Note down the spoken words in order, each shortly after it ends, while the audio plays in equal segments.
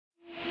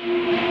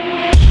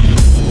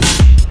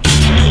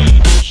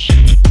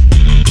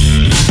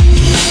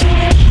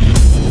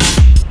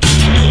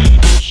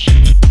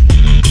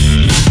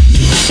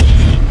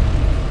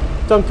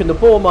Duncan, the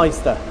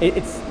Boremeister,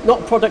 it's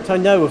not a product I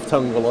know of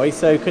Tungaloy,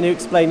 so can you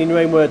explain in your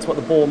own words what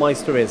the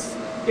Boremeister is?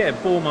 Yeah,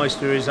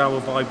 Boremeister is our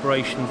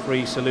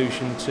vibration-free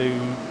solution to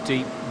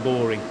deep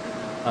boring.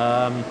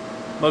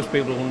 Most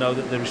people will know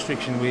that the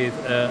restriction with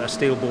a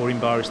steel boring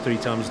bar is 3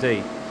 times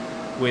D.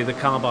 With a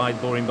carbide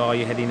boring bar,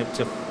 you're heading up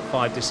to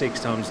 5 to 6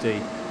 times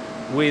D.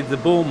 With the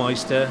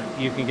Boremeister,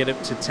 you can get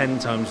up to 10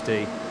 times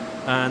D.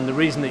 And the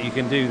reason that you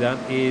can do that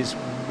is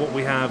what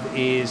we have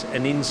is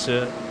an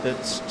insert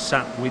that's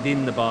sat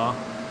within the bar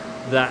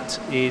that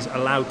is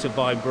allowed to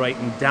vibrate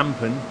and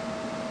dampen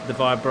the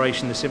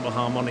vibration, the simple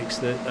harmonics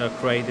that are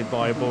created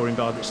by a boring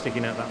bar that's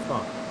sticking out that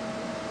far.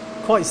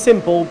 Quite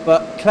simple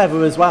but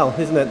clever as well,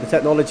 isn't it, the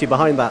technology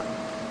behind that?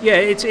 Yeah,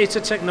 it's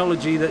a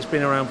technology that's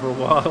been around for a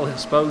while, I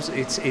suppose.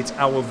 It's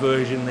our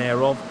version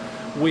thereof.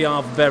 We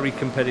are very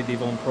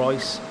competitive on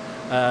price.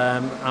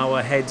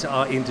 Our heads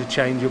are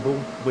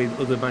interchangeable with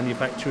other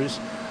manufacturers.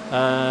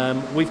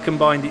 We've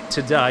combined it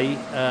today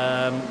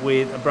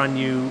with a brand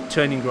new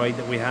turning grade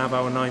that we have,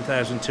 our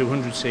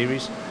 9200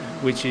 series,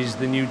 which is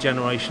the new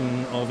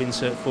generation of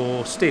insert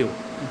for steel.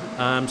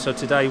 So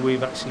today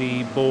we've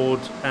actually bored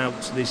out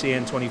this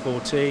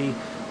EN24T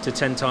to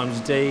 10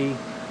 times D,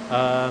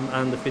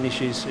 and the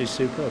finish is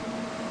superb.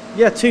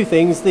 Yeah, two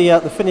things. The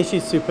finish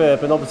is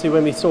superb, and obviously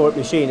when we saw it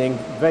machining,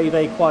 very,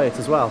 very quiet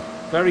as well.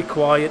 Very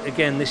quiet.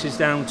 Again, this is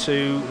down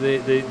to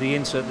the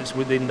insert that's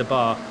within the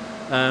bar.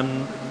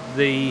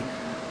 The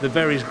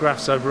various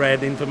graphs I've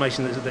read,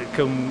 information that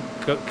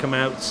come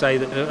out say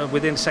that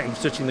within a second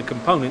of touching the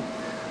component,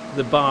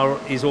 the bar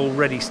is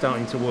already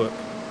starting to work.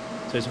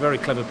 So it's a very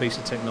clever piece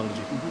of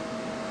technology.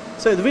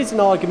 So there is an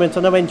argument,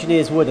 I know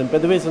engineers wouldn't,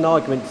 but there is an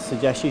argument to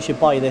suggest you should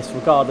buy this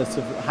regardless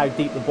of how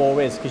deep the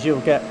bore is, because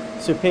you'll get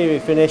superior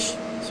finish,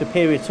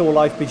 superior tool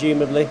life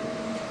presumably.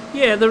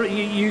 Yeah,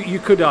 you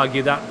could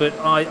argue that, but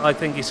I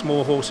think it's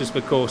more horses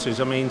for courses.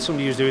 I mean,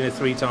 somebody who's doing a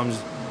 3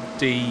 times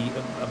D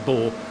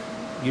bore,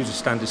 use a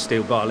standard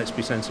steel bar, let's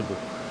be sensible.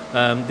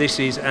 This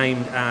is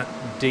aimed at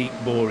deep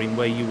boring,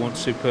 where you want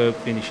superb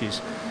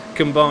finishes.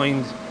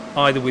 Combined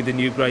either with the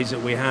new grades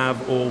that we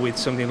have or with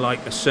something like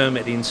a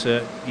Cermet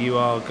insert, you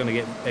are going to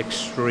get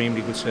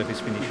extremely good surface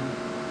finish.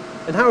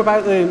 And how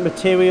about the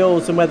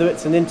materials, and whether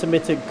it's an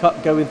intermittent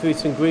cut going through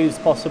some grooves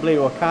possibly,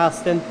 or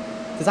casting?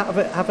 Does that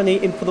have any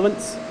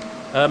influence?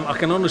 I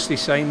can honestly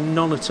say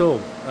none at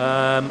all.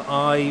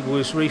 I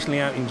was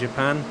recently out in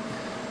Japan.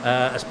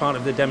 As part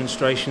of the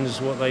demonstrations,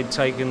 what they'd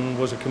taken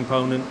was a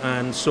component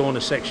and sawn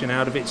a section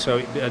out of it, so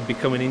it had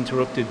become an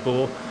interrupted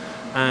bore.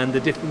 And the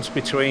difference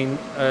between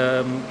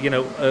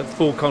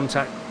full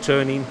contact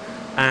turning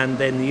and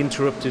then the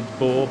interrupted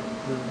bore,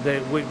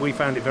 we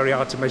found it very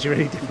hard to measure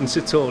any difference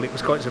at all. It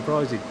was quite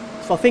surprising.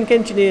 So I think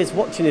engineers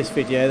watching this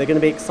video, they're going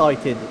to be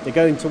excited. They're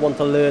going to want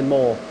to learn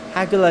more.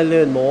 How do they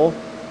learn more,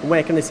 and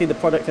where can they see the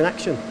product in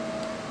action?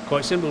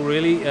 Quite simple,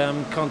 really.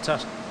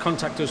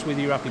 Contact us with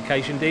your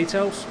application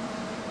details.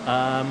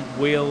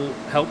 We'll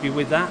help you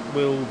with that.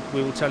 We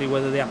will tell you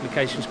whether the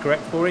application is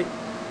correct for it.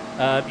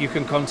 You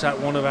can contact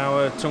one of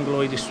our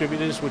Tungaloy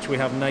distributors, which we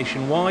have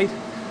nationwide,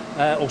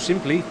 or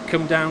simply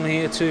come down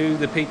here to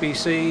the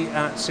PPC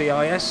at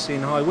CIS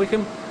in High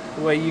Wycombe,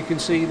 where you can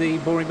see the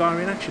boring bar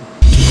in action.